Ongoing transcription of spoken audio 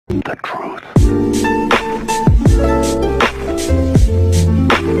The truth.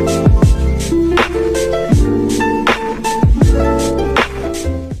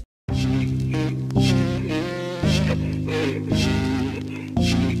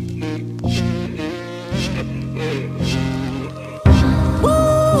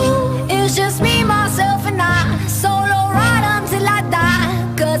 It's just me, myself, and I. Solo ride until I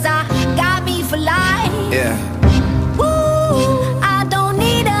die. 'Cause I got me for life. Yeah. Woo, I don't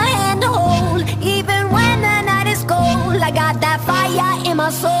need a hand to hold. Even when the night is cold, I got that fire in my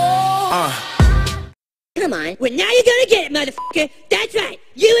soul. Come on. Well, now you're gonna get it, motherfucker. That's right.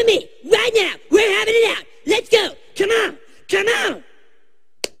 You and me. Right now. We're having it out. Let's go. Come on. Come on.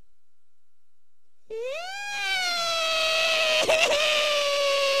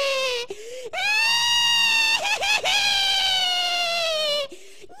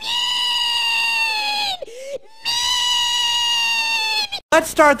 Let's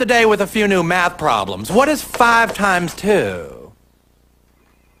start the day with a few new math problems. What is 5 times 2?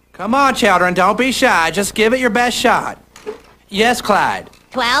 Come on, children, don't be shy. Just give it your best shot. Yes, Clyde.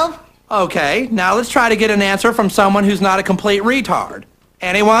 12? Okay, now let's try to get an answer from someone who's not a complete retard.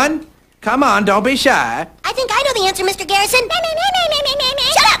 Anyone? Come on, don't be shy. I think I know the answer, Mr. Garrison.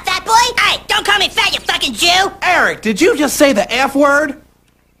 Shut up, fat boy! Hey, don't call me fat, you fucking Jew. Eric, did you just say the F word?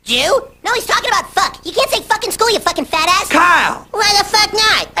 Jew? No, he's talking about fuck. You can't say fuck in school, you fucking fat ass. Kyle! Why the fuck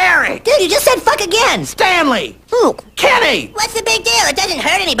not? Eric! Dude, you just said fuck again. Stanley! Who? Kenny! What's the big deal? It doesn't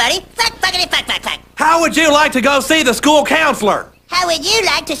hurt anybody. Fuck, fuckity, fuck, fuck, fuck. How would you like to go see the school counselor? How would you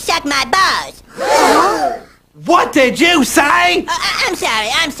like to suck my balls? What did you say? I'm sorry.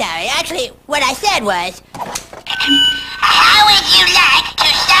 Actually, what I said was... How would you like to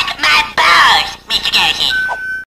suck my balls, Mr. Garrison?